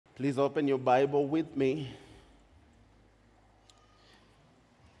Please open your Bible with me.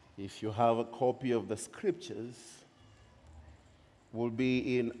 If you have a copy of the scriptures, we'll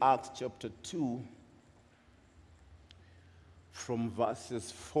be in Acts chapter 2 from verses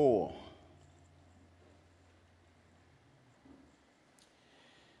 4.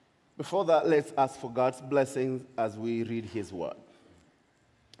 Before that, let's ask for God's blessings as we read His word.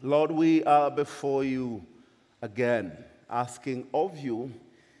 Lord, we are before you again, asking of you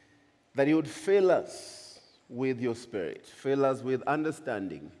that you would fill us with your Spirit, fill us with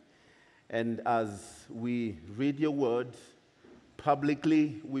understanding. And as we read your word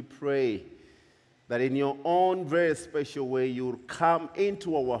publicly, we pray that in your own very special way, you'll come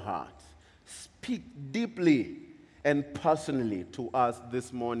into our hearts, speak deeply and personally to us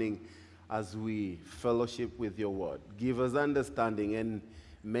this morning as we fellowship with your word. Give us understanding, and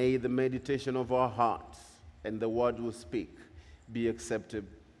may the meditation of our hearts and the word we speak be accepted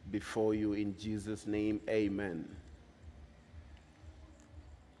before you. In Jesus' name, amen.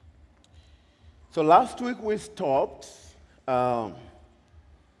 So last week we stopped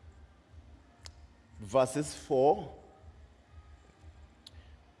verses 4,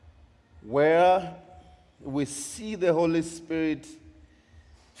 where we see the Holy Spirit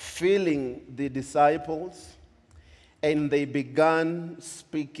filling the disciples, and they began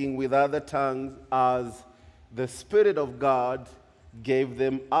speaking with other tongues as the Spirit of God gave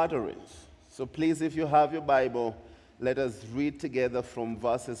them utterance. So please, if you have your Bible, let us read together from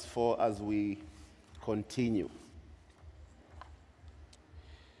verses 4 as we continue.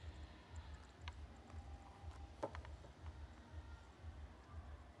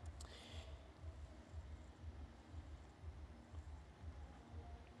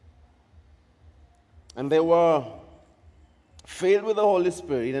 And they were filled with the Holy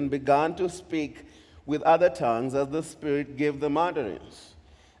Spirit and began to speak with other tongues as the Spirit gave them utterance.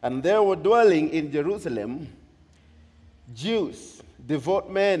 And there were dwelling in Jerusalem Jews, devout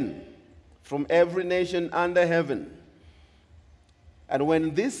men from every nation under heaven. And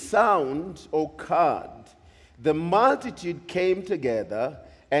when this sound occurred, the multitude came together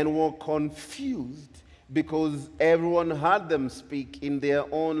and were confused because everyone heard them speak in their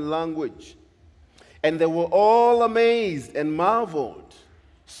own language. And they were all amazed and marveled,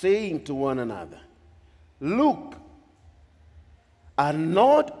 saying to one another, "Look, are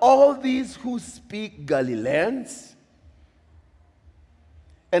not all these who speak Galileans?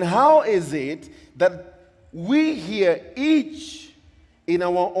 And how is it that we hear each in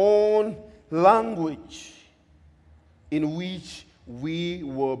our own language in which we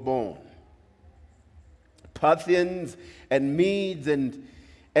were born?" Parthians and Medes and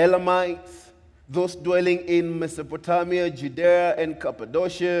Elamites, those dwelling in Mesopotamia, Judea and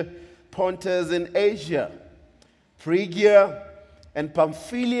Cappadocia, Pontus and Asia, Phrygia and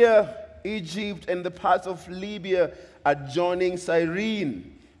Pamphylia, Egypt and the parts of Libya adjoining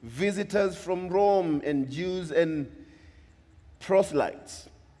Cyrene, visitors from Rome and Jews and proselytes,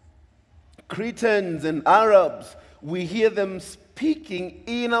 Cretans and Arabs, we hear them speaking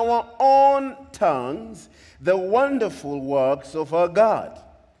in our own tongues the wonderful works of our God.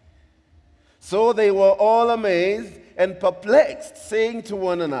 So they were all amazed and perplexed, saying to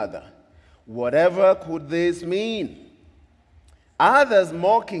one another, "Whatever could this mean?" Others,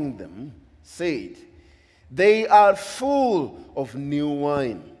 mocking them, said, "They are full of new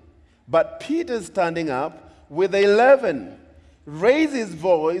wine." But Peter, standing up with the 11, raised his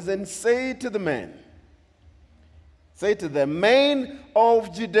voice and said to the men, "Say to the men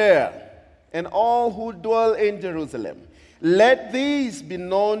of Judea and all who dwell in Jerusalem, let this be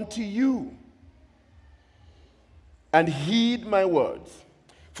known to you, and heed my words.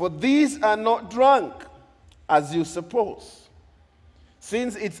 For these are not drunk, as you suppose,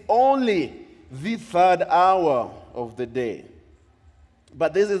 since it's only the third hour of the day.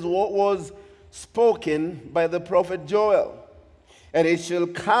 But this is what was spoken by the prophet Joel. And it shall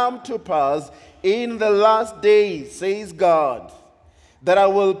come to pass in the last days, says God, that I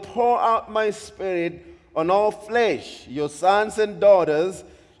will pour out my Spirit on all flesh. Your sons and daughters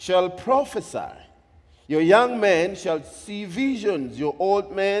shall prophesy. Your young men shall see visions. Your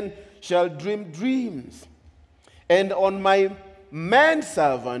old men shall dream dreams. And on my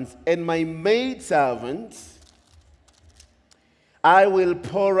manservants and my maidservants I will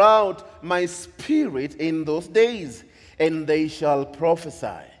pour out my Spirit in those days, and they shall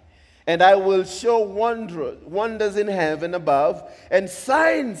prophesy. And I will show wonders in heaven above and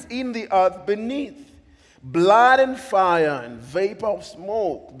signs in the earth beneath, blood and fire and vapor of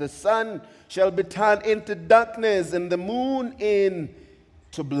smoke. The sun shall be turned into darkness and the moon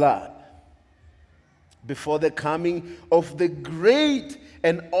into blood before the coming of the great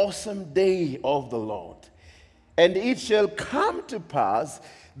and awesome day of the Lord. And it shall come to pass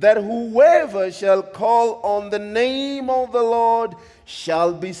that whoever shall call on the name of the Lord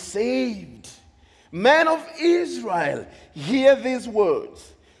shall be saved. Men of Israel, hear these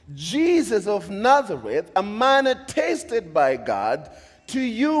words. Jesus of Nazareth, a man attested by God to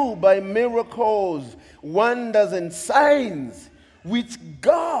you by miracles, wonders, and signs, which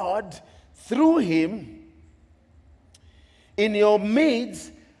God, through him, in your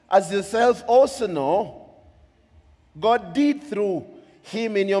midst, as yourself also know, God did through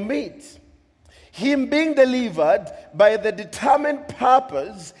him in your midst. Him being delivered by the determined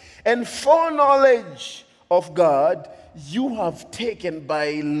purpose and foreknowledge of God, you have taken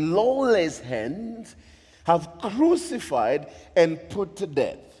by lawless hands, have crucified and put to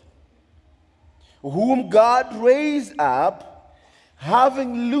death, whom God raised up,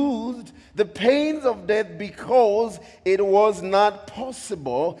 having loosed the pains of death, because it was not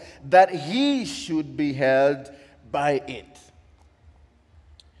possible that he should be held by it.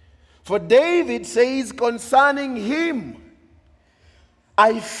 For David says concerning him,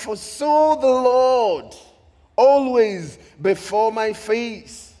 I foresaw the Lord always before my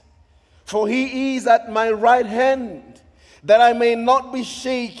face, for he is at my right hand, that I may not be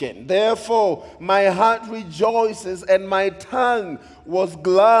shaken. Therefore my heart rejoices, and my tongue was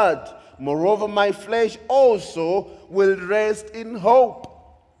glad. Moreover, my flesh also will rest in hope.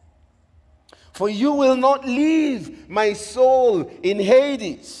 For you will not leave my soul in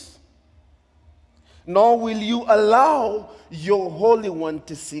Hades, nor will you allow your Holy One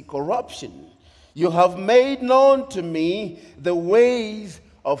to see corruption. You have made known to me the ways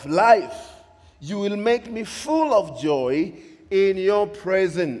of life. You will make me full of joy in your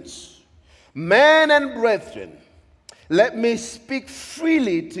presence. Men and brethren, let me speak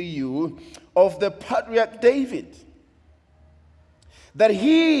freely to you of the patriarch David, that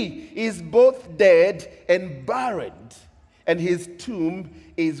he is both dead and buried, and his tomb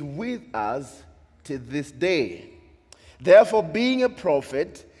is with us to this day. Therefore, being a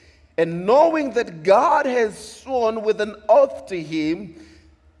prophet, and knowing that God has sworn with an oath to him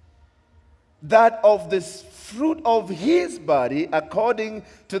that of the fruit of his body, according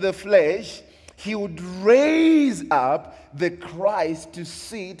to the flesh, he would raise up the Christ to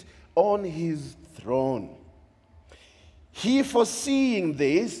sit on his throne. He, foreseeing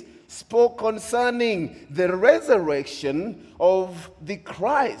this, spoke concerning the resurrection of the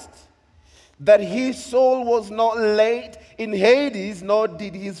Christ, that his soul was not laid in Hades, nor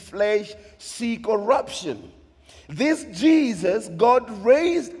did his flesh see corruption. This Jesus God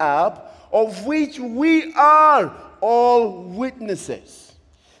raised up, of which we are all witnesses.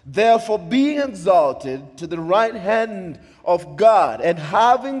 Therefore, being exalted to the right hand of God, and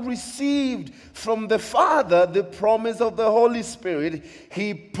having received from the Father the promise of the Holy Spirit,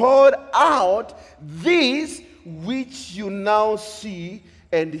 he poured out this which you now see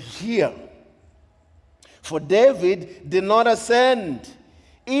and hear. For David did not ascend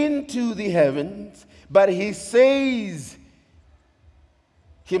into the heavens, but he says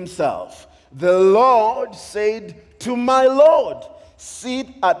himself, the Lord said to my Lord, sit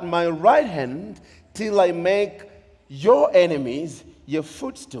at my right hand till I make your enemies your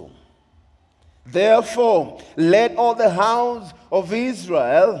footstool. Therefore, let all the house of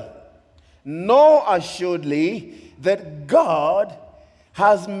Israel know assuredly that God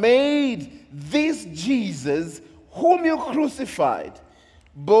has made this Jesus, whom you crucified,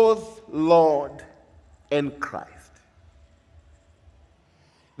 both Lord and Christ.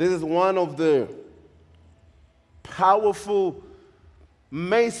 This is one of the powerful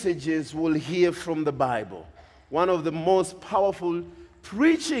messages we'll hear from the Bible. One of the most powerful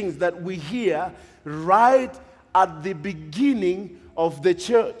preachings that we hear right at the beginning of the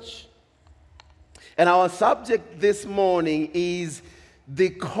church. And our subject this morning is the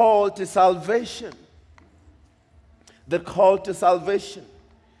call to salvation. The call to salvation.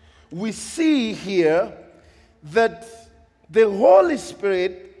 We see here that the Holy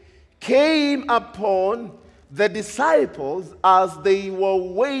Spirit came upon the disciples as they were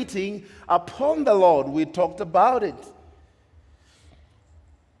waiting upon the Lord. We talked about it.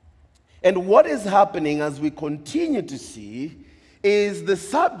 And what is happening as we continue to see is the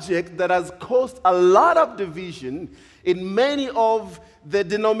subject that has caused a lot of division in many of the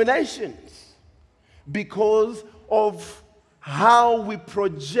denominations because of how we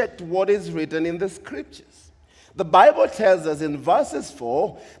project what is written in the scriptures. The Bible tells us in verses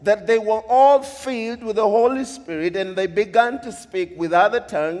 4 that they were all filled with the Holy Spirit, and they began to speak with other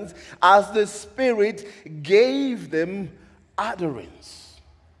tongues as the Spirit gave them utterance.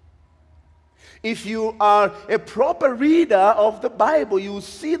 If you are a proper reader of the Bible, you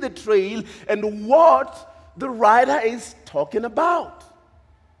see the trail and what the writer is talking about,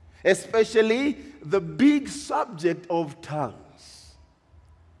 especially the big subject of tongues.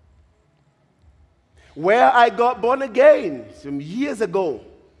 Where I got born again some years ago,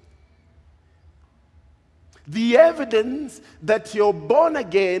 the evidence that you're born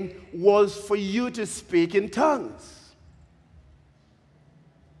again was for you to speak in tongues.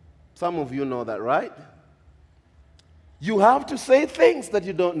 Some of you know that, right? You have to say things that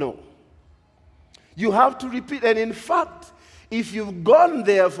you don't know. You have to repeat. And in fact, if you've gone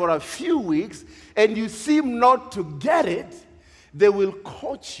there for a few weeks and you seem not to get it, they will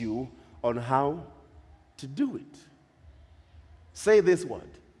coach you on how to do it. Say this word: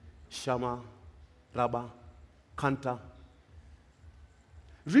 Shama, Rabba, Kanta.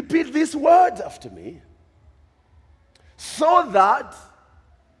 Repeat these words after me so that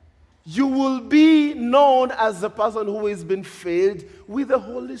you will be known as the person who has been filled with the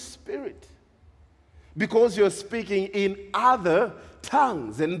Holy Spirit, because you're speaking in other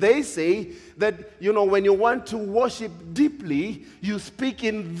tongues. And they say that, when you want to worship deeply, you speak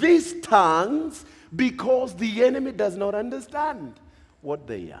in these tongues because the enemy does not understand what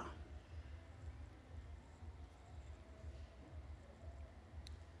they are.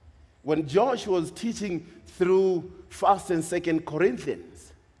 When Josh was teaching through 1st and 2nd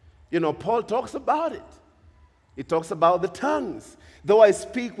Corinthians, Paul talks about it. He talks about the tongues. Though I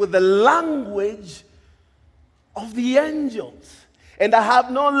speak with the language of the angels, and I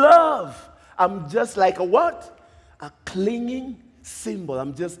have no love, I'm just like a what? A clinging cymbal.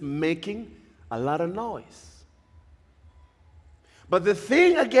 I'm just making a lot of noise. But the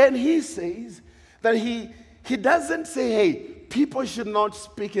thing again, he says that he doesn't say, hey, people should not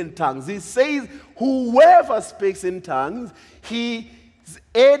speak in tongues. He says whoever speaks in tongues, he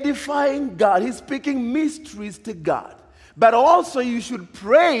edifying God. He's speaking mysteries to God. But also you should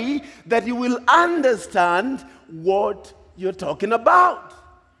pray that you will understand what you're talking about.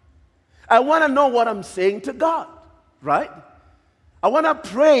 I want to know what I'm saying to God, right? I want to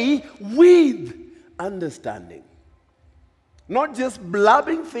pray with understanding. Not just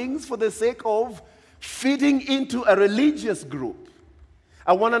blabbing things for the sake of fitting into a religious group.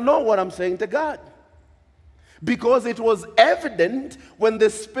 I want to know what I'm saying to God. Because it was evident when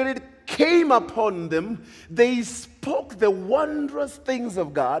the Spirit came upon them, they spoke the wondrous things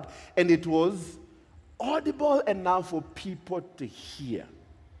of God, and it was audible enough for people to hear.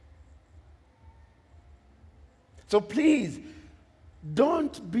 So please,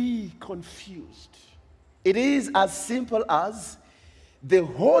 don't be confused. It is as simple as the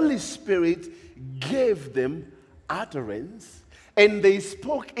Holy Spirit gave them utterance, and they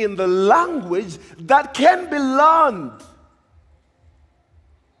spoke in the language that can be learned.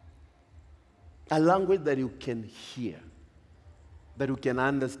 A language that you can hear, that you can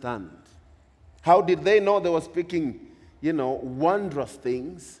understand. How did they know they were speaking, wondrous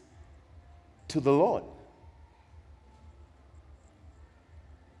things to the Lord?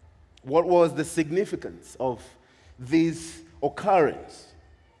 What was the significance of this occurrence?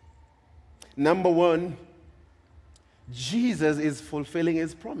 Number one, Jesus is fulfilling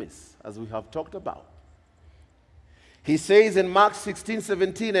his promise, as we have talked about. He says in Mark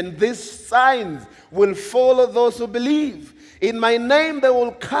 16:17, and these signs will follow those who believe. In my name they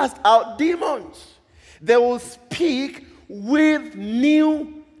will cast out demons. They will speak with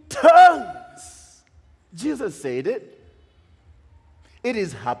new tongues. Jesus said it. It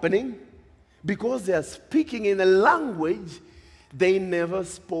is happening because they are speaking in a language they never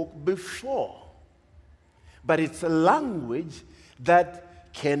spoke before. But it's a language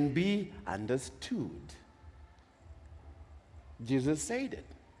that can be understood. Jesus said it.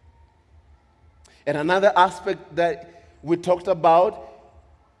 And another aspect that we talked about,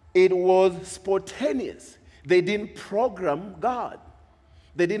 it was spontaneous. They didn't program God.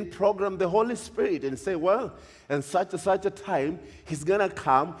 They didn't program the Holy Spirit and say, well, in such a time, he's going to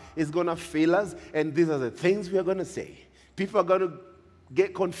come, he's going to fill us, and these are the things we are going to say. People are going to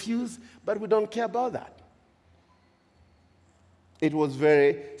get confused, but we don't care about that. It was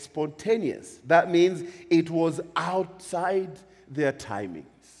very spontaneous. That means it was outside their timings.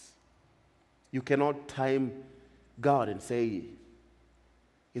 You cannot time God and say,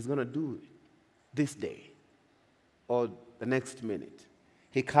 he's going to do it this day or the next minute.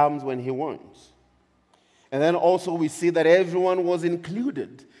 He comes when he wants. And then also we see that everyone was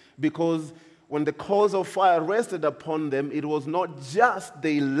included, because when the coals of fire rested upon them, it was not just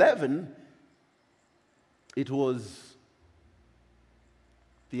the 11, it was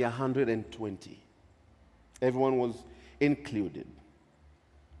the 120. Everyone was included.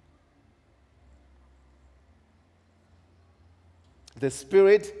 The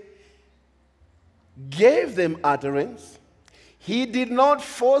Spirit gave them utterance. He did not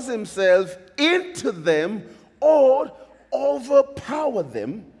force himself into them or overpower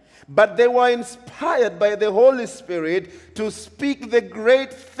them, but they were inspired by the Holy Spirit to speak the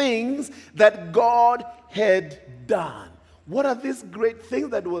great things that God had done. What are these great things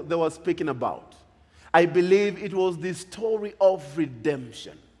that they were speaking about? I believe it was the story of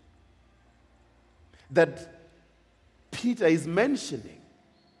redemption that Peter is mentioning.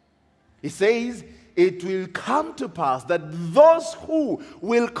 He says, it will come to pass that those who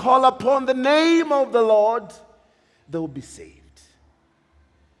will call upon the name of the Lord, they will be saved.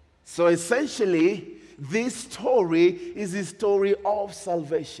 So essentially, this story is the story of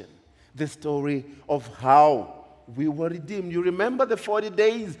salvation, the story of how we were redeemed. You remember the 40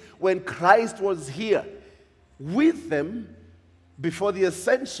 days when Christ was here with them before the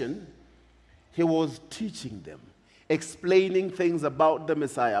ascension. He was teaching them, explaining things about the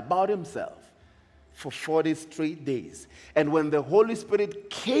Messiah, about himself, for 40 straight days. And when the Holy Spirit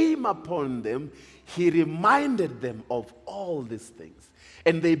came upon them, he reminded them of all these things.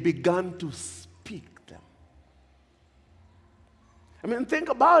 And they began to speak them. I mean, think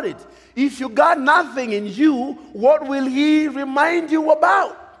about it. If you got nothing in you, what will he remind you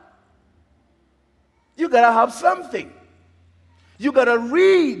about? You got to have something. You got to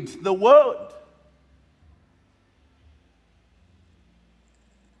read the word.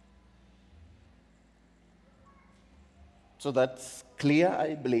 So that's clear,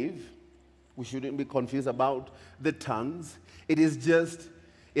 I believe. We shouldn't be confused about the tongues. It is just,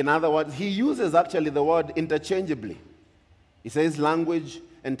 in other words, he uses actually the word interchangeably. He says language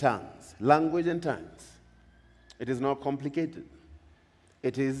and tongues. Language and tongues. It is not complicated.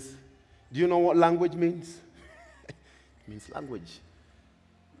 It is, do you know what language means? It means language.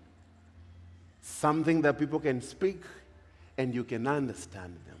 Something that people can speak and you can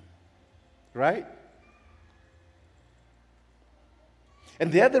understand them. Right?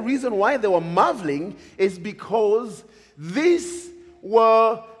 And the other reason why they were marveling is because these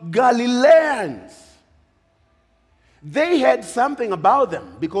were Galileans. They had something about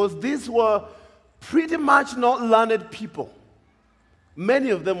them because these were pretty much not learned people.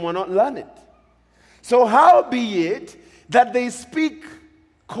 Many of them were not learned. So how be it that they speak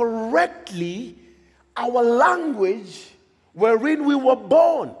correctly our language wherein we were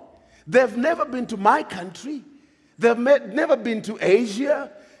born? They've never been to my country. They've never been to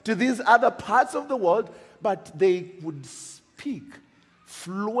Asia, to these other parts of the world, but they would speak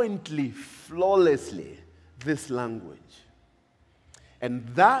fluently, flawlessly, this language. And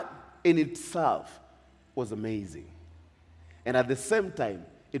that in itself was amazing. And at the same time,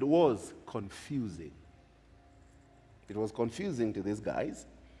 it was confusing. It was confusing to these guys.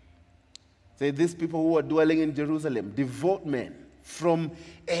 Say, these people who were dwelling in Jerusalem, devout men from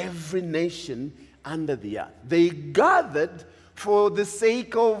every nation under the earth. They gathered for the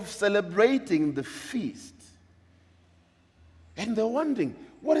sake of celebrating the feast. And they're wondering,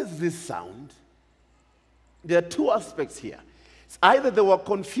 what is this sound? There are two aspects here. It's either they were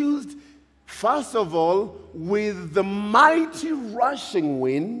confused, first of all, with the mighty rushing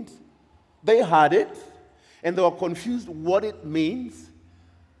wind. They heard it, and they were confused what it means.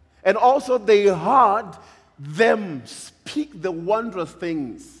 And also they heard them speak the wondrous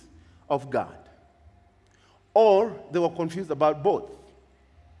things of God. Or they were confused about both.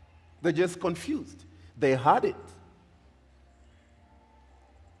 They're just confused. They heard it.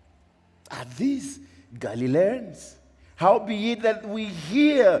 Are these Galileans? How be it that we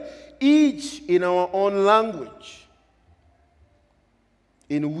hear each in our own language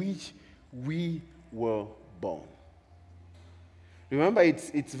in which we were born. Remember,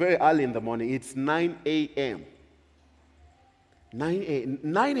 it's very early in the morning. It's 9 a.m.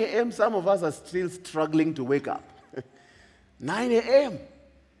 9 a.m., some of us are still struggling to wake up. 9 a.m.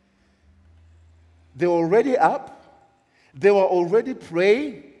 They were already up. They were already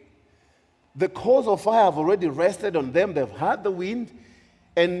praying. The coals of fire have already rested on them. They've heard the wind.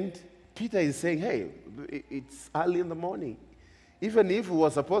 And Peter is saying, hey, it's early in the morning. Even if we were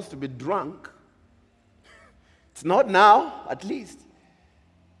supposed to be drunk, it's not now, at least.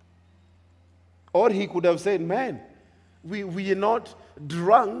 Or he could have said, man, we are not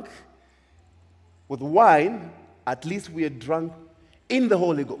drunk with wine, at least we are drunk in the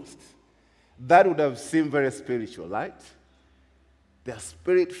Holy Ghost. That would have seemed very spiritual, right? They are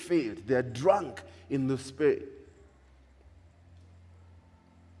spirit-filled. They are drunk in the Spirit.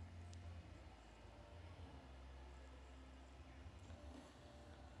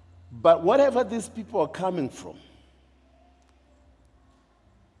 But whatever these people are coming from,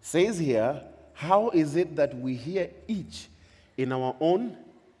 says here, how is it that we hear each in our own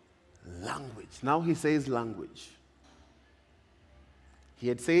language. Now he says language. He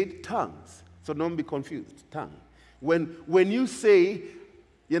had said tongues, so don't be confused. Tongue. When you say,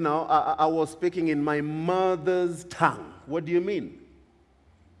 I was speaking in my mother's tongue, what do you mean?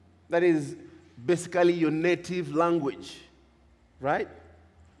 That is basically your native language, right?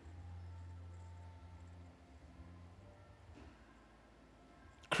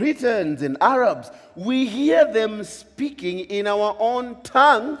 Cretans and Arabs, we hear them speaking in our own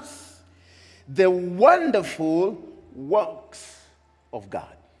tongues the wonderful works of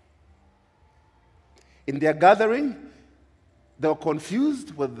God. In their gathering, they were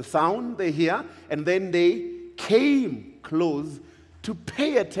confused with the sound they hear, and then they came close to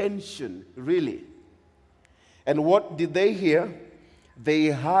pay attention, really. And what did they hear? They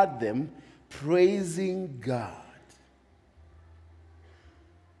heard them praising God.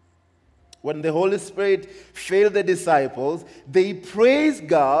 When the Holy Spirit filled the disciples, they praised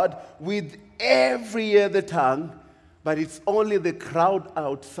God with every other tongue, but it's only the crowd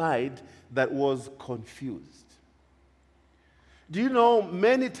outside that was confused. Do you know,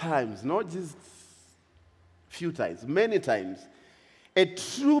 many times, not just few times, many times, a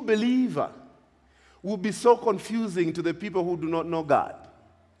true believer will be so confusing to the people who do not know God.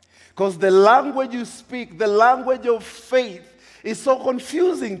 Because the language you speak, the language of faith, is so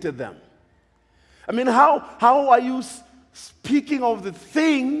confusing to them. I mean, how are you speaking of the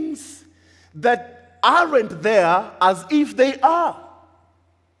things that aren't there as if they are?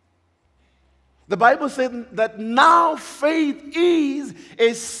 The Bible says that now faith is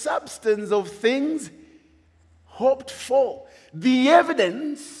a substance of things hoped for, the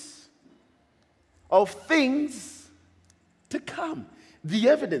evidence of things to come. The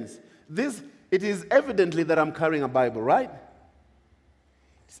evidence. It is evidently that I'm carrying a Bible, right?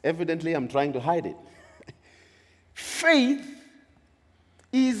 It's evidently I'm trying to hide it. Faith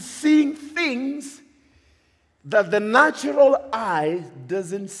is seeing things that the natural eye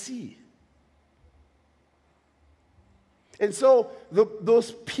doesn't see. And so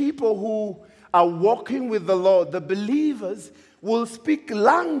those people who are walking with the Lord, the believers, will speak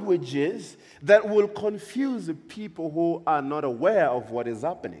languages that will confuse the people who are not aware of what is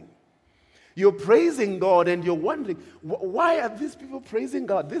happening. You're praising God and you're wondering, why are these people praising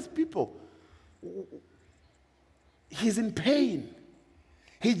God? These people, he's in pain.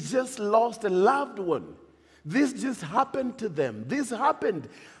 He just lost a loved one. This just happened to them. This happened.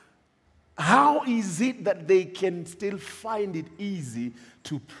 How is it that they can still find it easy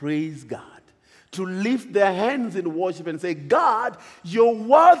to praise God? To lift their hands in worship and say, God, you're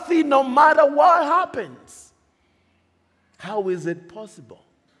worthy no matter what happens. How is it possible?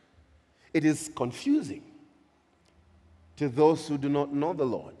 It is confusing to those who do not know the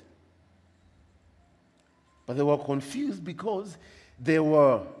Lord. But they were confused because they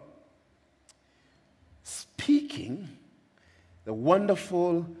were speaking the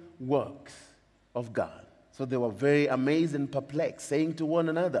wonderful works of God. So they were very amazed and perplexed, saying to one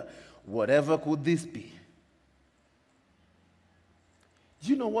another, whatever could this be? Do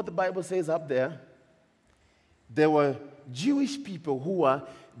you know what the Bible says up there? There were Jewish people who were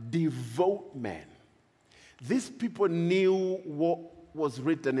devout men. These people knew what was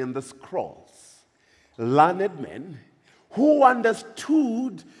written in the scrolls. Learned men who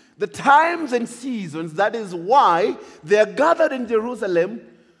understood the times and seasons. That is why they are gathered in Jerusalem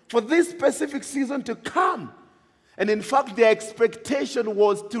for this specific season to come. And in fact, their expectation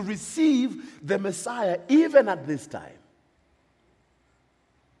was to receive the Messiah even at this time.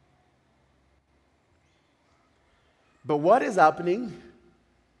 But what is happening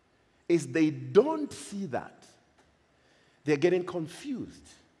is they don't see that. They're getting confused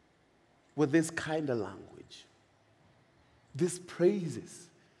with this kind of language. These praises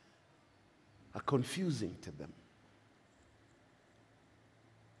are confusing to them.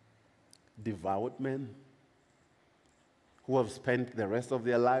 Devout men who have spent the rest of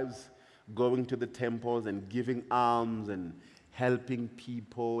their lives going to the temples and giving alms and helping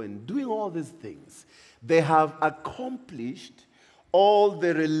people and doing all these things. They have accomplished all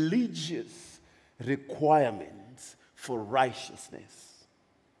the religious requirements for righteousness.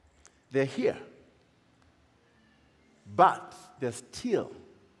 They're here. But they're still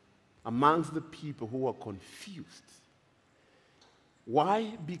amongst the people who are confused.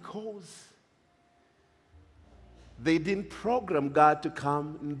 Why? Because they didn't program God to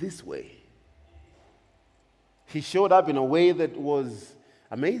come in this way. He showed up in a way that was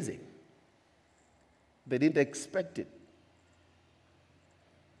amazing. They didn't expect it.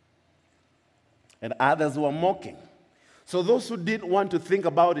 And others were mocking. So those who didn't want to think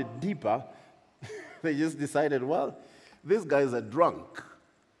about it deeper, they just decided, well, these guys are drunk.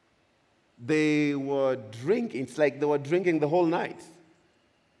 They were drinking. It's like they were drinking the whole night.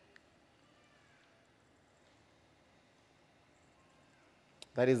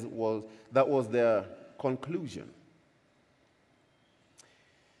 That was their conclusion.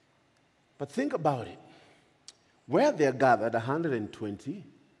 But think about it. Where they're gathered, 120,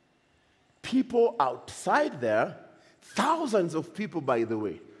 people outside there, thousands of people, by the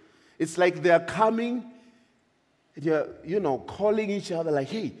way. It's like they're coming, calling each other like,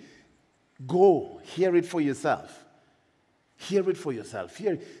 hey, go, hear it for yourself. Hear it for yourself.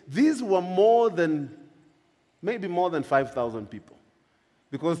 These were maybe more than 5,000 people,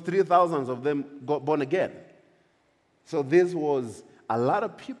 because 3,000 of them got born again. So this was a lot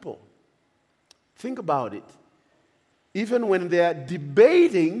of people. Think about it. Even when they're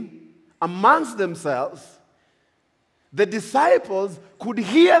debating amongst themselves, the disciples could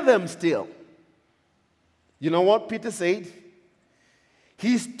hear them still. You know what Peter said?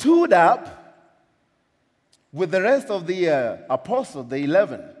 He stood up with the rest of the apostles, the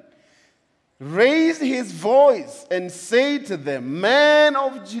 11, raised his voice and said to them, "Men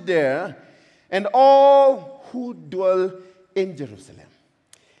of Judea and all who dwell in Jerusalem,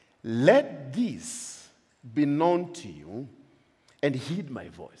 let this be known to you and heed my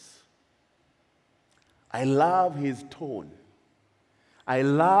voice." I love his tone. I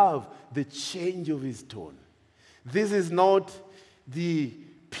love the change of his tone. This is not the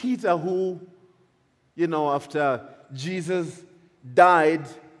Peter who, after Jesus died,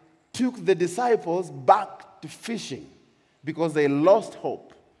 took the disciples back to fishing because they lost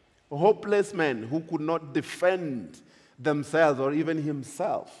hope. Hopeless men who could not defend themselves or even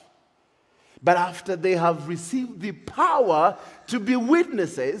himself. But after they have received the power to be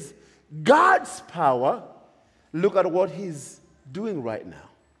witnesses, God's power, look at what he's doing right now.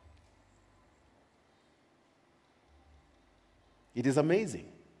 It is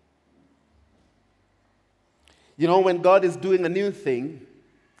amazing. When God is doing a new thing,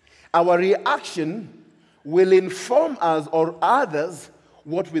 our reaction will inform us or others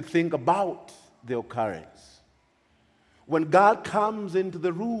what we think about the occurrence. When God comes into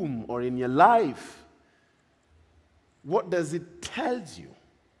the room or in your life, what does it tell you?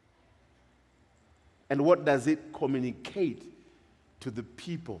 And what does it communicate to the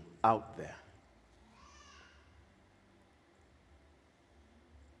people out there?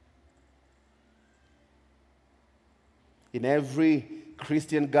 In every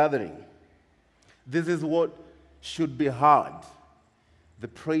Christian gathering, this is what should be heard: the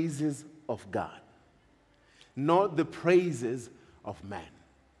praises of God, not the praises of man.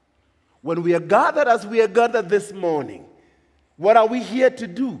 When we are gathered as we are gathered this morning, what are we here to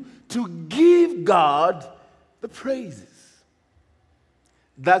do? To give God the praises.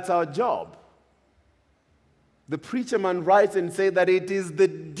 That's our job. The preacher man writes and says that it is the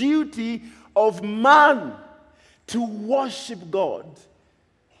duty of man to worship God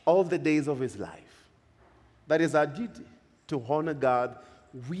all the days of his life. That is our duty, to honor God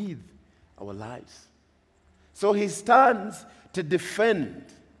with our lives. So he stands to defend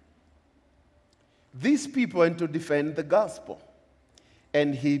these people and to defend the gospel.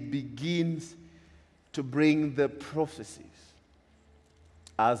 And he begins to bring the prophecies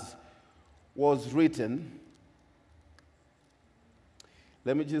as was written.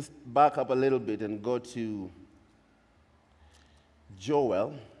 Let me just back up a little bit and go to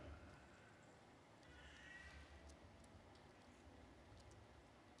Joel.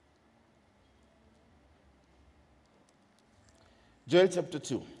 Joel chapter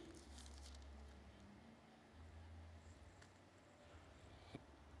 2.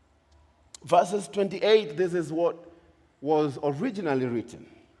 Verses 28, this is what was originally written.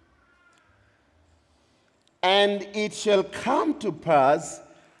 And it shall come to pass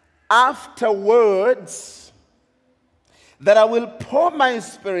afterwards that I will pour my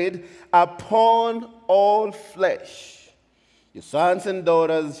spirit upon all flesh. Your sons and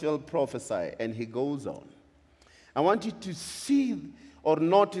daughters shall prophesy. And he goes on. I want you to see or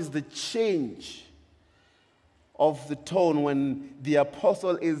notice the change of the tone when the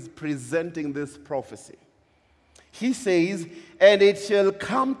apostle is presenting this prophecy. He says, and it shall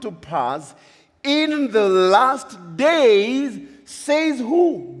come to pass in the last days, says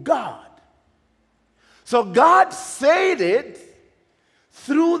who? God. So God said it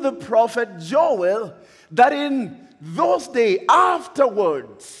through the prophet Joel that in those days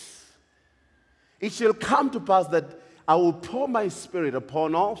afterwards, it shall come to pass that I will pour my spirit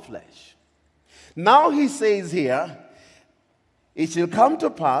upon all flesh. Now he says here, it shall come to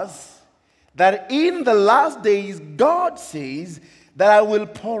pass that in the last days, God says that I will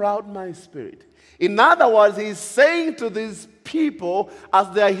pour out my spirit. In other words, he's saying to these people as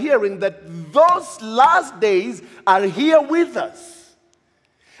they are hearing that those last days are here with us.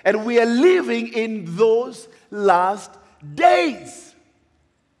 And we are living in those last days.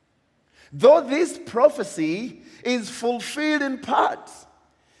 Though this prophecy is fulfilled in parts,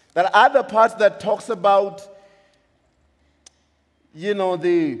 there are other parts that talks about,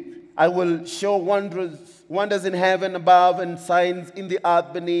 I will show wonders in heaven above and signs in the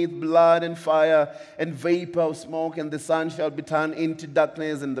earth beneath, blood and fire and vapor of smoke, and the sun shall be turned into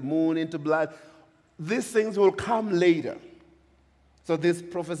darkness and the moon into blood. These things will come later. So this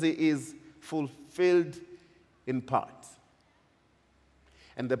prophecy is fulfilled in parts.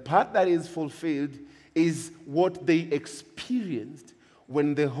 And the part that is fulfilled is what they experienced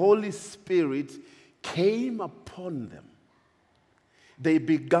when the Holy Spirit came upon them. They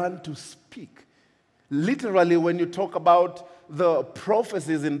began to speak. Literally, when you talk about the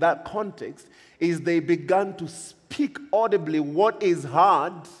prophecies in that context, is they began to speak audibly what is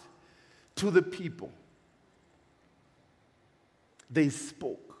heard to the people. They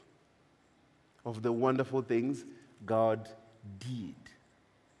spoke of the wonderful things God did.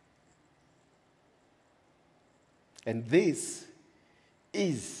 And this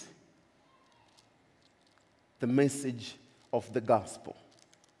is the message of the gospel.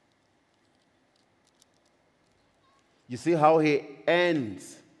 You see how he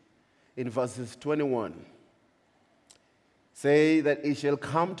ends in verses 21. Say that it shall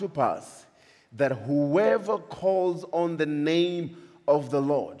come to pass that whoever calls on the name of the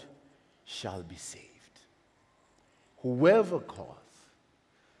Lord shall be saved. Whoever calls.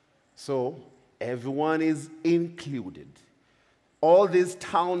 So everyone is included. All these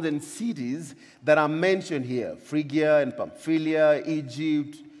towns and cities that are mentioned here, Phrygia and Pamphylia,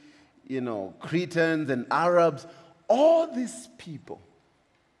 Egypt, Cretans and Arabs, all these people,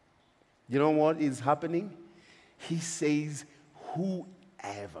 you know what is happening? He says,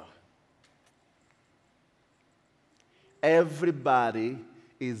 whoever. Everybody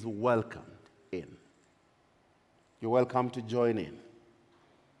is welcomed in. You're welcome to join in.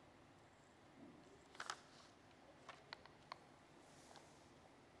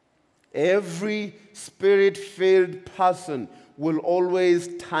 Every spirit-filled person will always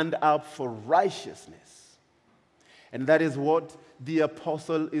stand up for righteousness. And that is what the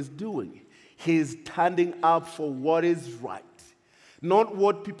apostle is doing. He's standing up for what is right, not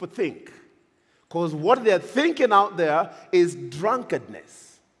what people think. Because what they're thinking out there is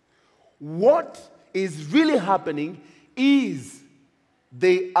drunkenness. What is really happening is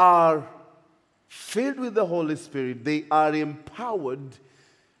they are filled with the Holy Spirit. They are empowered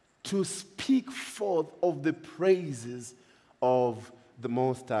to speak forth of the praises of the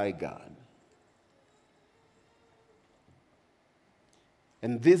Most High God.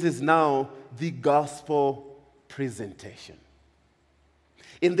 And this is now the gospel presentation.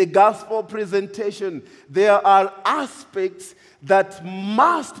 In the gospel presentation, there are aspects that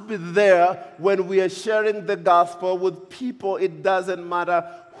must be there when we are sharing the gospel with people. It doesn't matter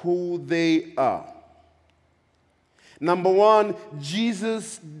who they are. Number one,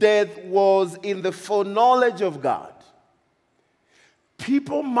 Jesus' death was in the foreknowledge of God.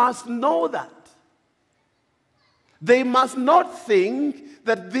 People must know that. They must not think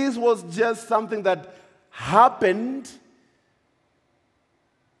that this was just something that happened.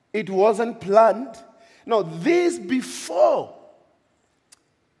 It wasn't planned. No, this before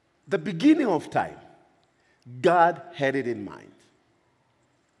the beginning of time, God had it in mind.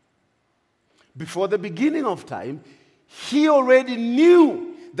 Before the beginning of time, He already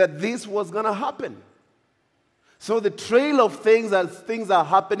knew that this was going to happen. So the trail of things, as things are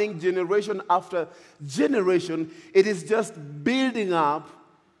happening generation after generation, it is just building up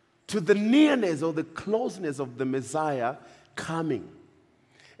to the nearness or the closeness of the Messiah coming.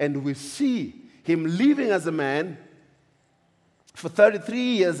 And we see Him living as a man for 33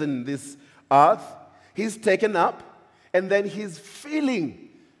 years in this earth. He's taken up, and then He's filling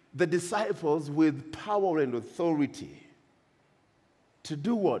the disciples with power and authority. To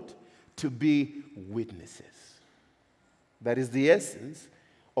do what? To be witnesses. That is the essence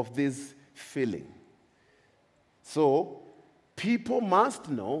of this filling. So, people must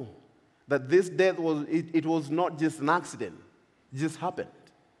know that this death it was not just an accident. It just happened.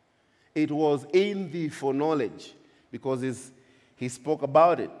 It was in the foreknowledge, because He spoke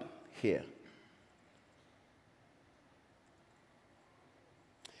about it here.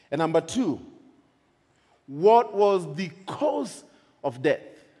 And number two, what was the cause of death?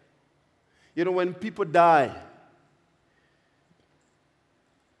 When people die,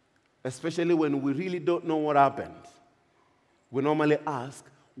 especially when we really don't know what happened, we normally ask,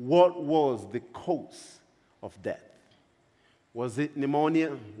 What was the cause of death? Was it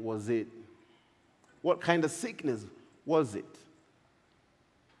pneumonia? What kind of sickness was it?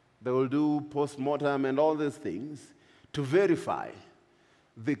 They will do post-mortem and all these things to verify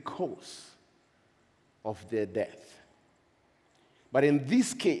the cause of their death. But in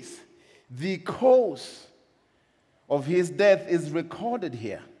this case, the cause of his death is recorded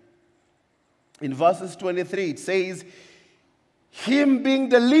here. In verses 23, it says, him being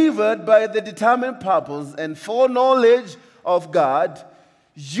delivered by the determined purpose and foreknowledge of God,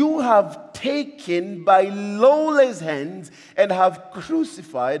 you have taken by lawless hands and have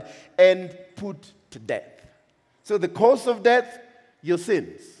crucified and put to death. So the cause of death, your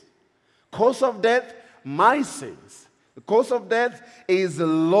sins. Cause of death, my sins. The cause of death is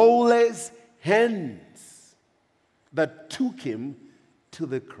lawless hands that took him to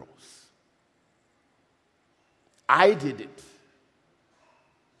the cross. I did it.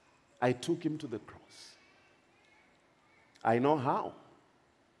 I took him to the cross. I know how.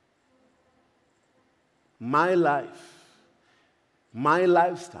 My life, my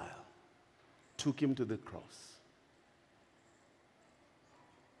lifestyle took him to the cross.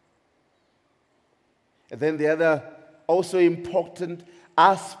 And then the other also important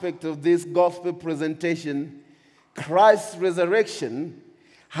aspect of this gospel presentation, Christ's resurrection,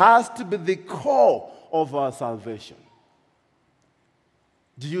 has to be the core of our salvation.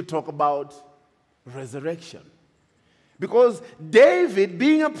 Do you talk about resurrection? Because David,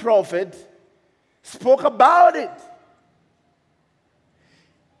 being a prophet, spoke about it.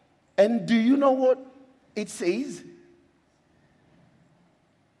 And do you know what it says?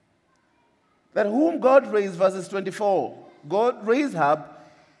 That whom God raised, verses 24, God raised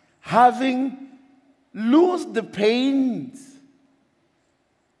up, having loosed the pains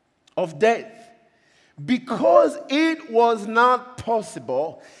of death, because it was not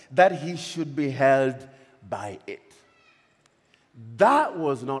possible that he should be held by it. That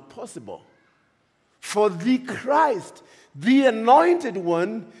was not possible for the Christ, the anointed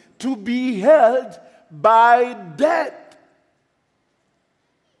one, to be held by death.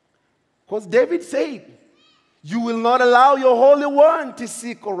 Because David said, you will not allow your Holy One to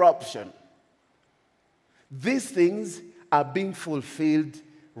see corruption. These things are being fulfilled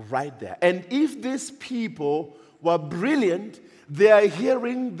right there. And if these people were brilliant, they are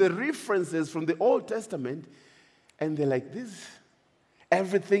hearing the references from the Old Testament, and they're like, this,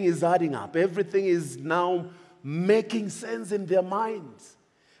 everything is adding up. Everything is now making sense in their minds.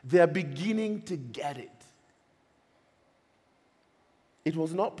 They are beginning to get it. It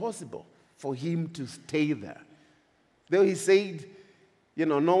was not possible for him to stay there. Though he said,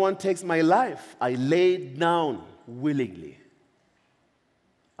 no one takes my life. I laid down willingly.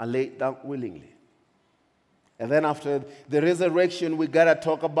 I laid down willingly. And then after the resurrection, we got to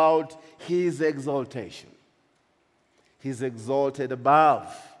talk about his exaltation. He's exalted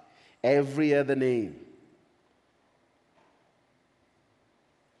above every other name.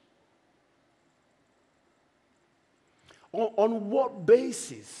 On what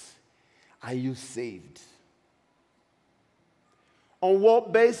basis are you saved? On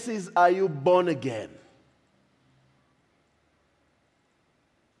what basis are you born again?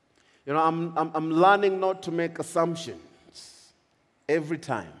 I'm learning not to make assumptions every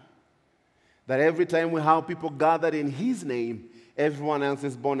time. That every time we have people gathered in his name, everyone else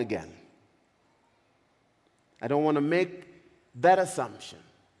is born again. I don't want to make that assumption.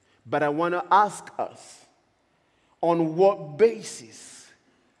 But I want to ask us, on what basis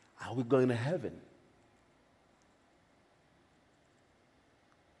are we going to heaven?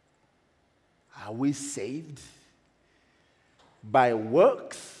 Are we saved by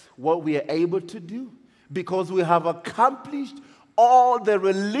works? What we are able to do, because we have accomplished all the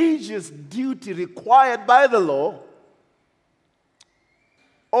religious duty required by the law?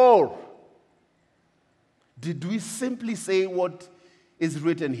 Or did we simply say what is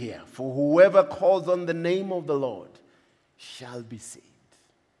written here? For whoever calls on the name of the Lord shall be saved.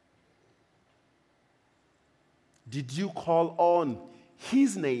 Did you call on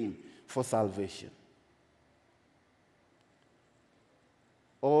his name for salvation?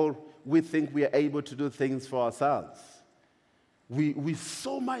 Or we think we are able to do things for ourselves. We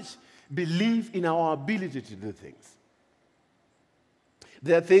so much believe in our ability to do things.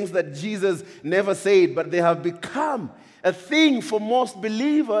 There are things that Jesus never said, but they have become a thing for most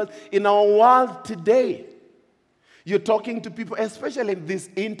believers in our world today. You're talking to people, especially in these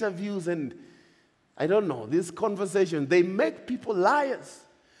interviews and, these conversations, they make people liars.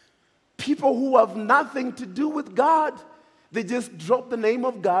 People who have nothing to do with God. They just drop the name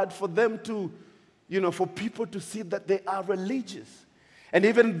of God for them to, for people to see that they are religious. And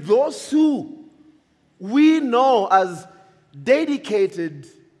even those who we know as dedicated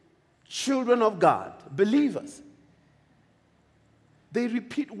children of God, believers, they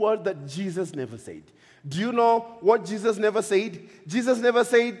repeat words that Jesus never said. Do you know what Jesus never said? Jesus never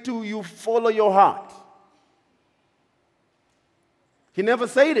said to you, follow your heart. He never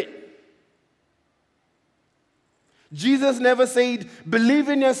said it. Jesus never said, believe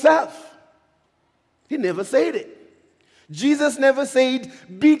in yourself. He never said it. Jesus never said,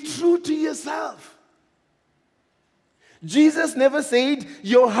 be true to yourself. Jesus never said,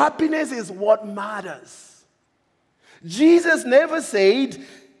 your happiness is what matters. Jesus never said,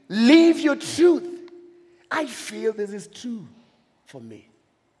 live your truth. I feel this is true for me.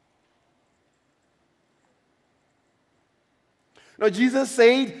 No, Jesus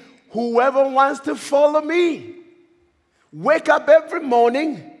said, whoever wants to follow me, wake up every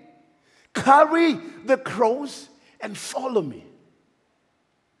morning, carry the cross, and follow me.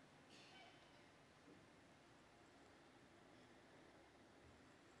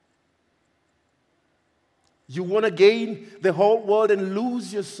 You want to gain the whole world and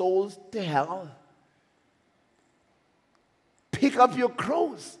lose your souls to hell? Pick up your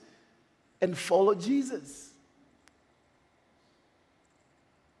cross and follow Jesus.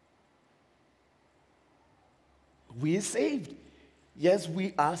 We are saved. Yes,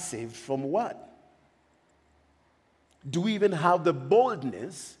 we are saved from what? Do we even have the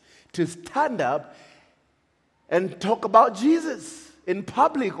boldness to stand up and talk about Jesus in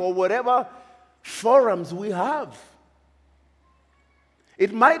public or whatever forums we have?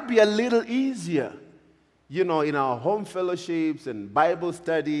 It might be a little easier, in our home fellowships and Bible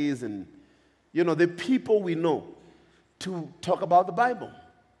studies and, the people we know to talk about the Bible.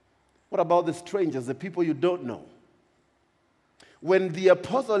 What about the strangers, the people you don't know? When the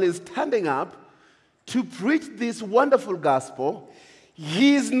apostle is standing up to preach this wonderful gospel,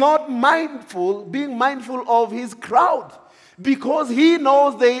 he is not being mindful of his crowd, because he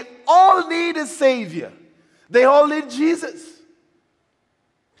knows they all need a Savior. They all need Jesus.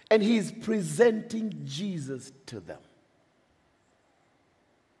 And he's presenting Jesus to them.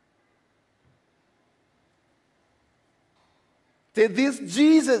 This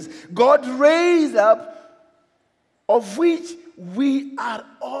Jesus God raised up, of which we are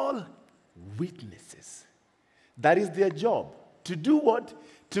all witnesses. That is their job. To do what?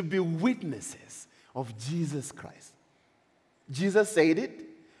 To be witnesses of Jesus Christ. Jesus said it.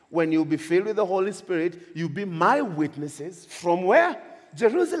 When you'll be filled with the Holy Spirit, you'll be my witnesses. From where?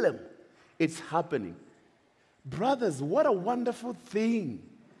 Jerusalem. It's happening. Brothers, what a wonderful thing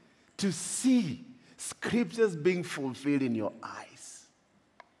to see scriptures being fulfilled in your eyes.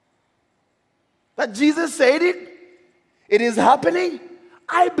 That Jesus said it. It is happening.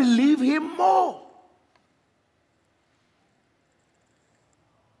 I believe him more.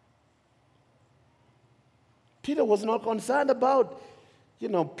 Peter was not concerned about,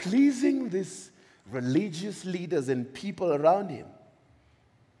 pleasing these religious leaders and people around him.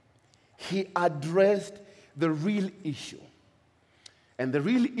 He addressed the real issue. And the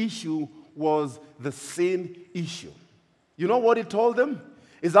real issue was the sin issue. You know what he told them?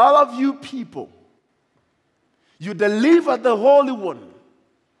 Is all of you people, you delivered the Holy One.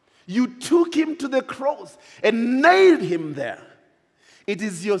 You took him to the cross and nailed him there. It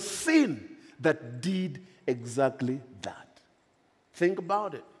is your sin that did exactly that. Think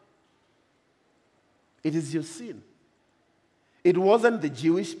about it. It is your sin. It wasn't the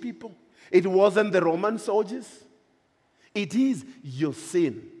Jewish people. It wasn't the Roman soldiers. It is your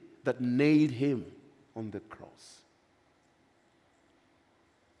sin that nailed him on the cross.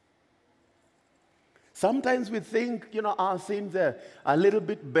 Sometimes we think, our sins are a little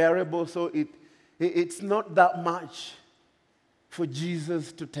bit bearable, so it's not that much for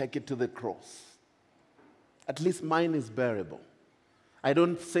Jesus to take it to the cross. At least mine is bearable. I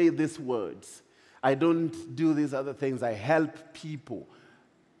don't say these words. I don't do these other things. I help people.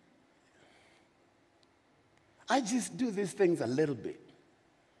 I just do these things a little bit.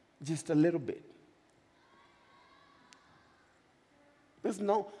 Just a little bit. There's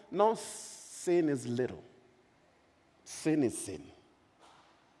no sin is little. Sin is sin.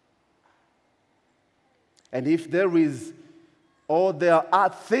 And if there are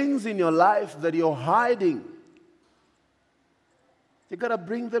things in your life that you're hiding, you got to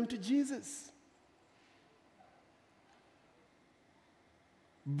bring them to Jesus.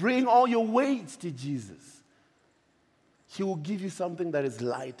 Bring all your weights to Jesus. He will give you something that is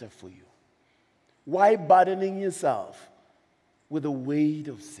lighter for you. Why burdening yourself with the weight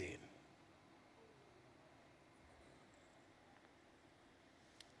of sin?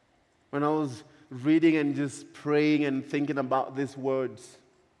 When I was reading and just praying and thinking about these words,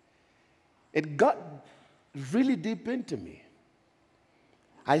 it got really deep into me.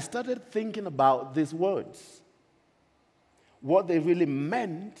 I started thinking about these words, what they really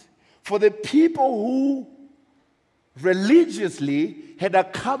meant for the people who religiously had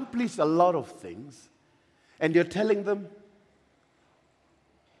accomplished a lot of things, and you're telling them,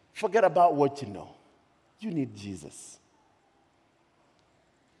 forget about what you know. You need Jesus.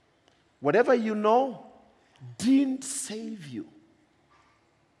 Whatever you know didn't save you.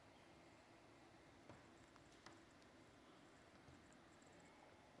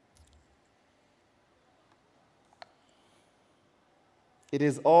 It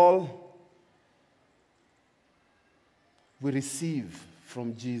is all we receive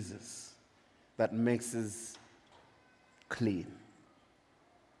from Jesus that makes us clean.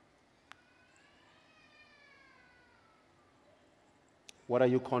 What are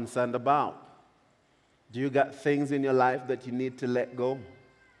you concerned about? Do you got things in your life that you need to let go?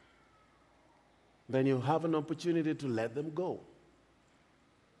 Then you have an opportunity to let them go.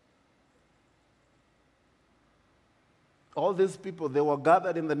 All these people, they were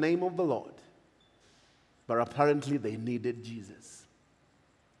gathered in the name of the Lord, but apparently they needed Jesus.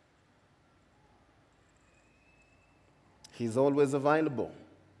 He's always available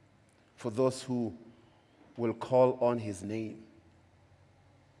for those who will call on his name.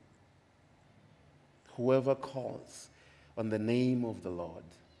 Whoever calls on the name of the Lord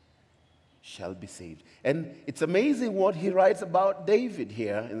shall be saved. And it's amazing what he writes about David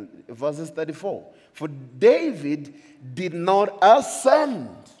here in verses 34. For David did not ascend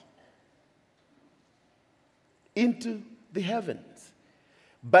into the heavens,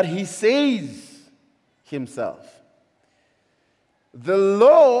 but he says himself, the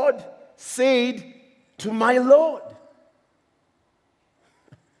Lord said to my Lord.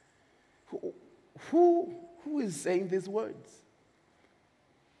 Who is saying these words?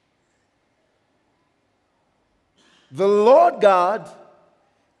 The Lord God,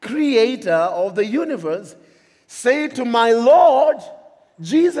 creator of the universe, said to my Lord,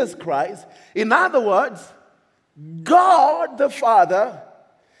 Jesus Christ. In other words, God the Father,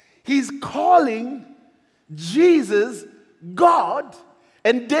 he's calling Jesus God,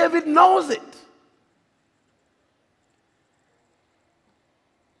 and David knows it.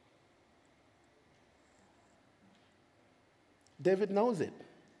 David knows it.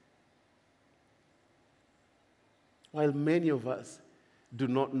 While many of us do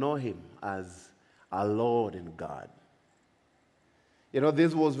not know him as our Lord and God. You know,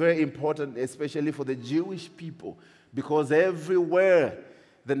 this was very important, especially for the Jewish people, because everywhere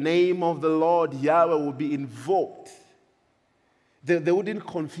the name of the Lord Yahweh would be invoked, they wouldn't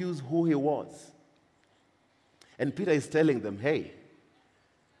confuse who he was. And Peter is telling them, hey,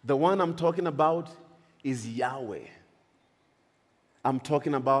 the one I'm talking about is Yahweh. I'm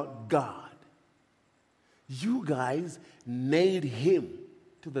talking about God. You guys nailed him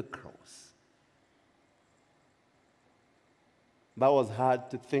to the cross. That was hard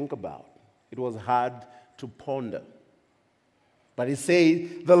to think about. It was hard to ponder. But he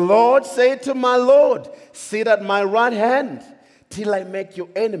said, the Lord said to my Lord, sit at my right hand till I make your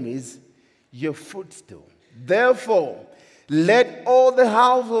enemies your footstool. Therefore, let all the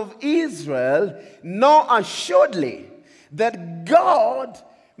house of Israel know assuredly that God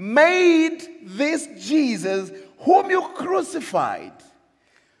made this Jesus, whom you crucified,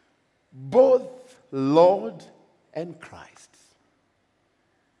 both Lord and Christ.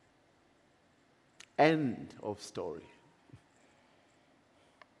 End of story.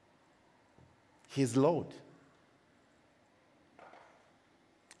 He's Lord.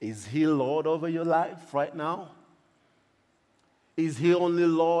 Is he Lord over your life right now? Is he only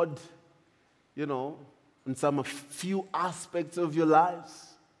Lord, in some few aspects of your lives?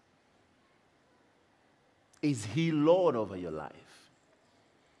 Is he Lord over your life?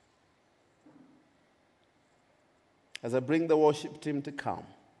 As I bring the worship team to come,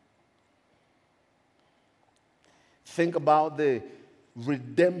 think about the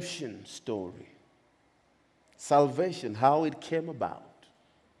redemption story. Salvation, how it came about.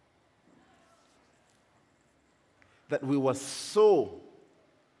 That we were so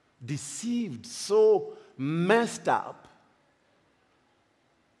deceived, so messed up,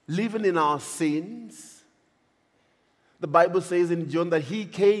 living in our sins. The Bible says in John that he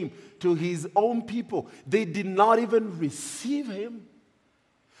came to his own people. They did not even receive him.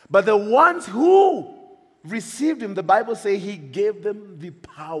 But the ones who received him, the Bible says he gave them the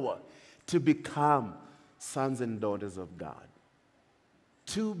power to become sons and daughters of God.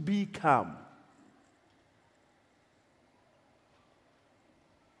 To become.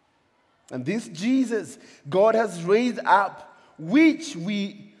 And this Jesus God has raised up, which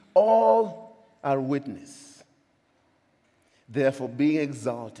we all are witness. Therefore, being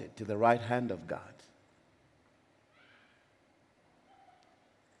exalted to the right hand of God,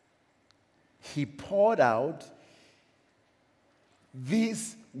 he poured out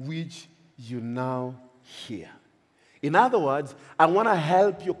this which you now hear. In other words, I want to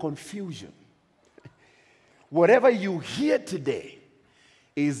help your confusion. Whatever you hear today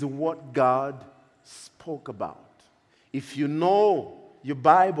is what God spoke about. If you know your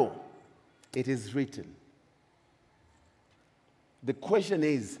Bible, it is written. The question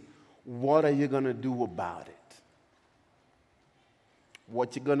is, what are you going to do about it?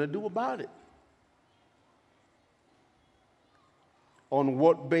 What you going to do about it? On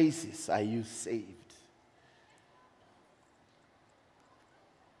what basis are you saved?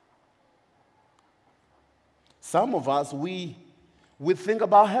 Some of us, we think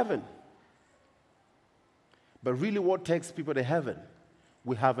about heaven. But really what takes people to heaven,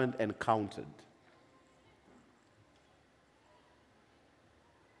 we haven't encountered.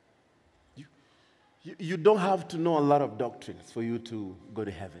 You don't have to know a lot of doctrines for you to go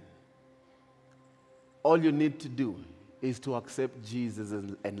to heaven. All you need to do is to accept Jesus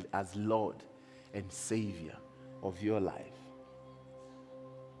as Lord and Savior of your life.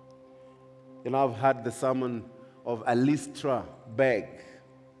 You know, I've heard the sermon of Alistra Begg.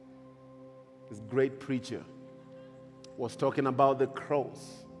 This great preacher was talking about the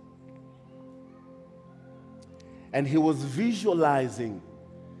cross. And he was visualizing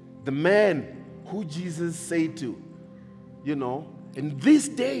the man who Jesus said to, you know, in this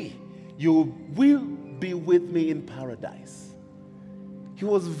day you will be with me in paradise. He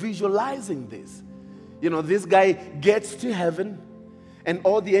was visualizing this. You know, this guy gets to heaven and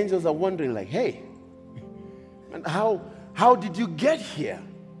all the angels are wondering like, hey, and how did you get here?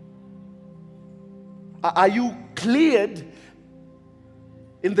 Are you cleared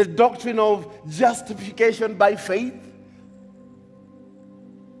in the doctrine of justification by faith?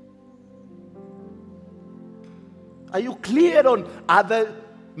 Are you cleared on other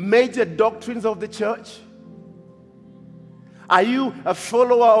major doctrines of the church? Are you a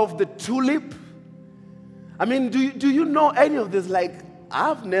follower of the tulip? I mean, do you know any of this? Like,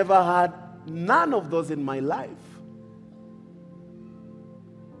 I've never had none of those in my life.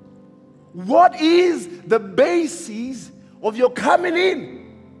 What is the basis of your coming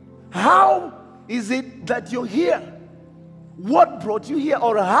in? How is it that you're here? What brought you here,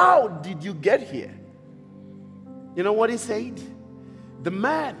 or how did you get here? You know what he said? The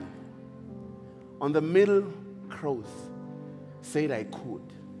man on the middle cross said, I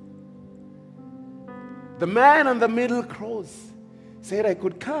could. The man on the middle cross said, I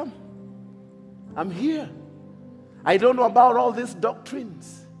could come. I'm here. I don't know about all these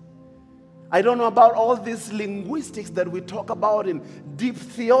doctrines. I don't know about all these linguistics that we talk about in deep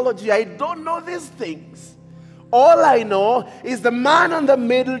theology. I don't know these things. All I know is the man on the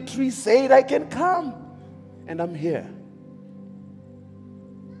middle tree said, I can come. And I'm here.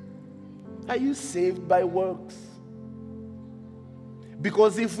 Are you saved by works?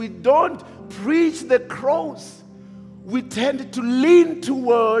 Because if we don't preach the cross, we tend to lean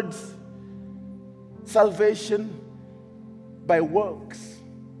towards salvation by works.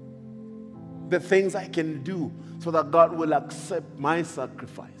 The things I can do so that God will accept my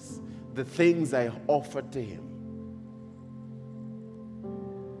sacrifice. The things I offer to Him.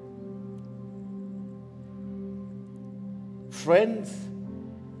 Friends,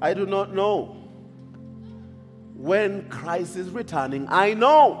 I do not know when Christ is returning. I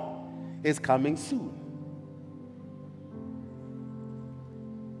know He's coming soon.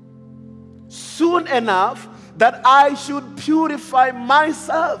 Soon enough that I should purify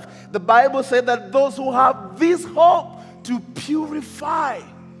myself. The Bible said that those who have this hope to purify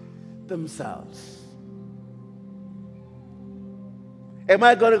themselves. Am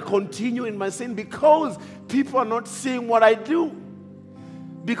I going to continue in my sin because people are not seeing what I do?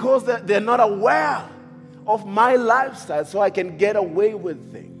 Because they're not aware of my lifestyle, so I can get away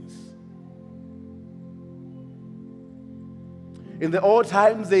with things. In the old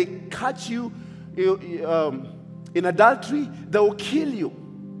times, they catch you in adultery, they will kill you.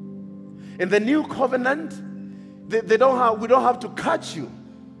 In the new covenant, we don't have to catch you.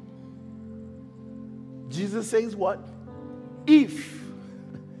 Jesus says what? If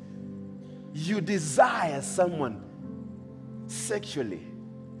you desire someone sexually,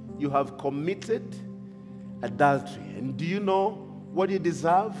 you have committed adultery. And do you know what you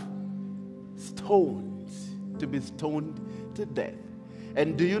deserve? Stoned, to be stoned to death.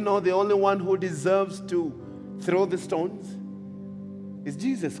 And do you know the only one who deserves to throw the stones is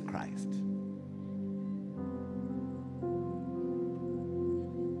Jesus Christ?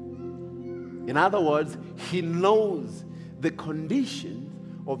 In other words, he knows the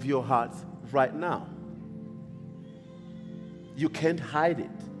condition of your heart right now. You can't hide it.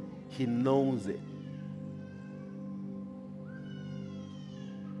 He knows it.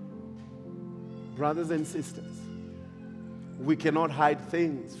 Brothers and sisters, we cannot hide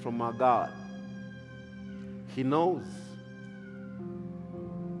things from our God. He knows.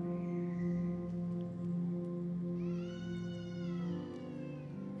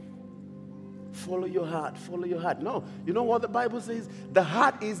 Follow your heart, follow your heart. No, you know what the Bible says? The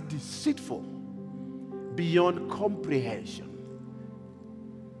heart is deceitful beyond comprehension.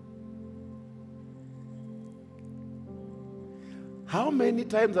 How many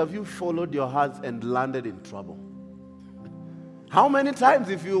times have you followed your heart and landed in trouble? How many times,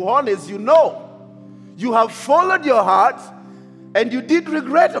 if you're honest, you know you have followed your heart and you did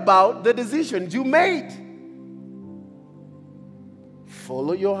regret about the decisions you made?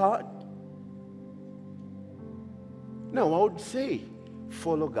 Follow your heart. No, I would say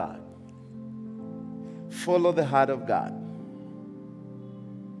follow God. Follow the heart of God.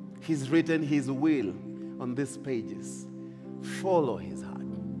 He's written His will on these pages. Follow His heart.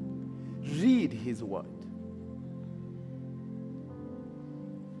 Read His word.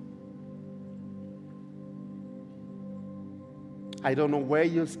 I don't know where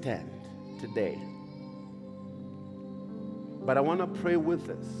you stand today, but I want to pray with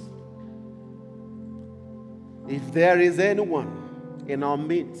us. If there is anyone in our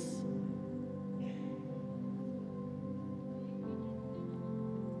midst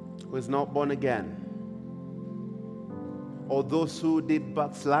who is not born again, or those who did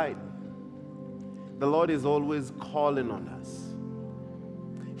backslide, the Lord is always calling on us.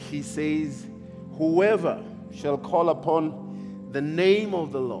 He says, whoever shall call upon the name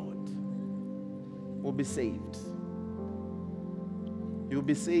of the Lord will be saved. You'll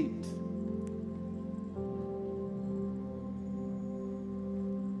be saved.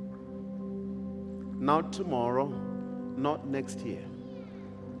 Not tomorrow, not next year.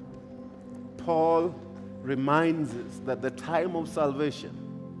 Paul reminds us that the time of salvation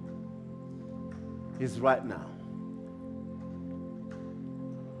is right now.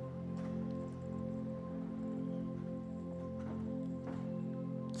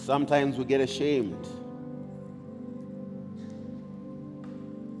 Sometimes we get ashamed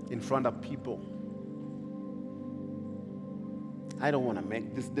in front of people. I don't want to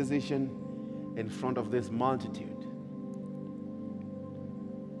make this decision in front of this multitude.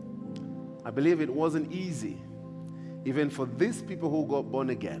 I believe it wasn't easy, even for these people who got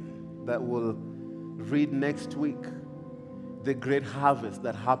born again, that will read next week the great harvest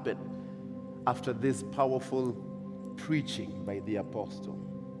that happened after this powerful preaching by the apostle.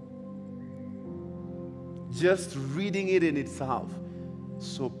 Just reading it in itself,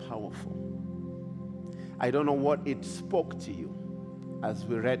 so powerful. I don't know what it spoke to you as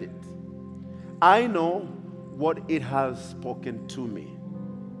we read it. I know what it has spoken to me.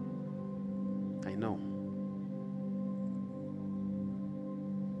 I know.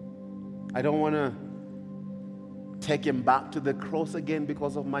 I don't want to take him back to the cross again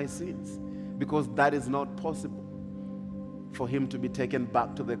because of my sins, because that is not possible for him to be taken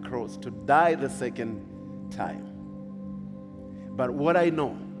back to the cross, to die the second time. But what I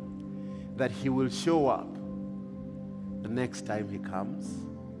know, that he will show up the next time he comes.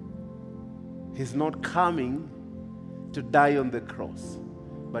 He's not coming to die on the cross,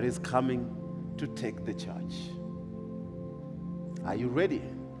 but he's coming to take the church. Are you ready?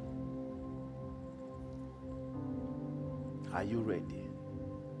 Are you ready?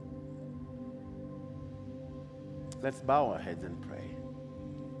 Let's bow our heads and pray.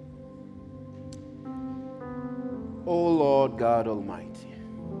 Oh Lord God Almighty,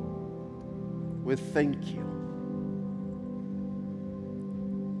 we thank you.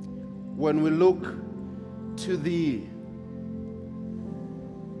 When we look to the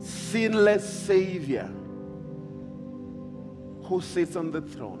sinless Savior who sits on the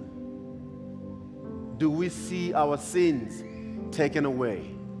throne, do we see our sins taken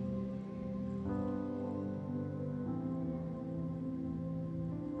away?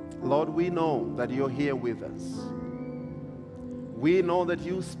 Lord, we know that you're here with us. We know that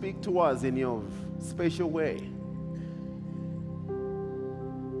you speak to us in your special way.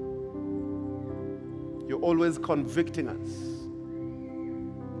 You're always convicting us,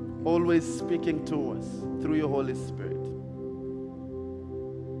 always speaking to us through your Holy Spirit.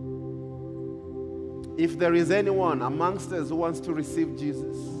 If there is anyone amongst us who wants to receive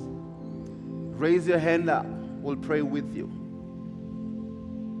Jesus, raise your hand up. We'll pray with you.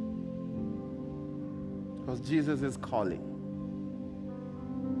 Because Jesus is calling.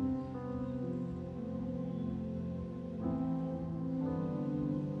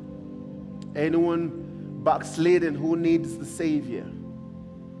 Anyone backslidden who needs the Savior,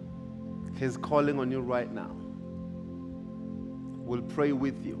 He's calling on you right now. We'll pray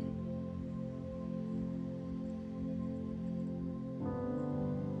with you.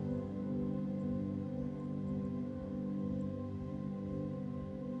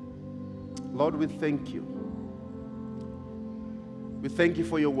 Lord, we thank you. We thank you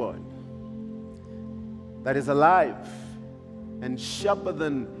for your word that is alive and sharper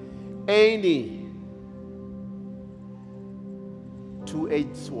than any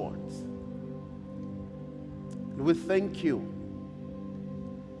two-edged sword. And we thank you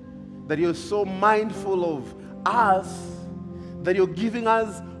that you're so mindful of us, that you're giving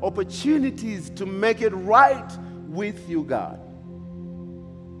us opportunities to make it right with you, God.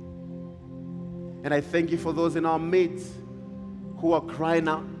 And I thank you for those in our midst who are crying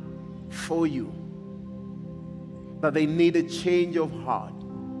out for you, that they need a change of heart.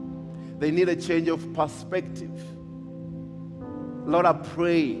 They need a change of perspective. Lord, I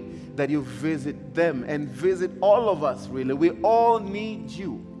pray that you visit them and visit all of us, really. We all need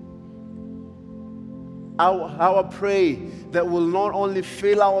you. I pray that we'll not only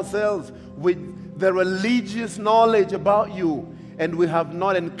fill ourselves with the religious knowledge about you, and we have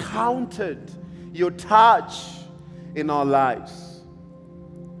not encountered your touch in our lives.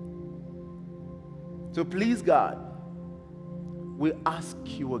 So please, God, we ask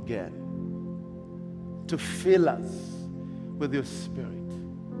you again to fill us with your Spirit.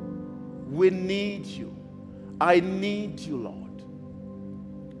 We need you. I need you, Lord.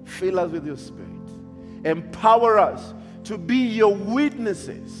 Fill us with your Spirit. Empower us to be your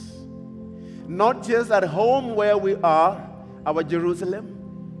witnesses, not just at home where we are, our Jerusalem,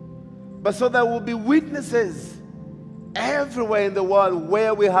 but so that we'll be witnesses everywhere in the world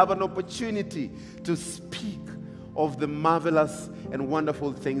where we have an opportunity to speak of the marvelous and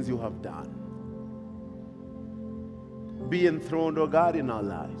wonderful things you have done. Be enthroned, O God, in our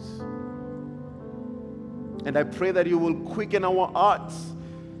lives. And I pray that you will quicken our hearts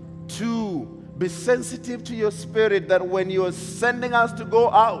to be sensitive to your Spirit, that when you are sending us to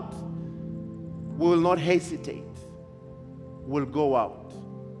go out, we will not hesitate. We'll go out.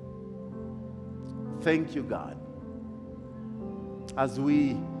 Thank you, God. As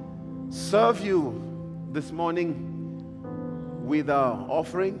we serve you this morning with our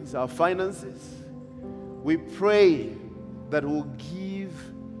offerings, our finances, we pray that we'll give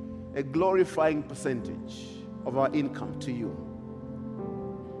a glorifying percentage of our income to you.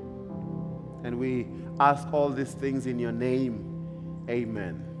 And we ask all these things in your name.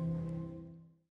 Amen.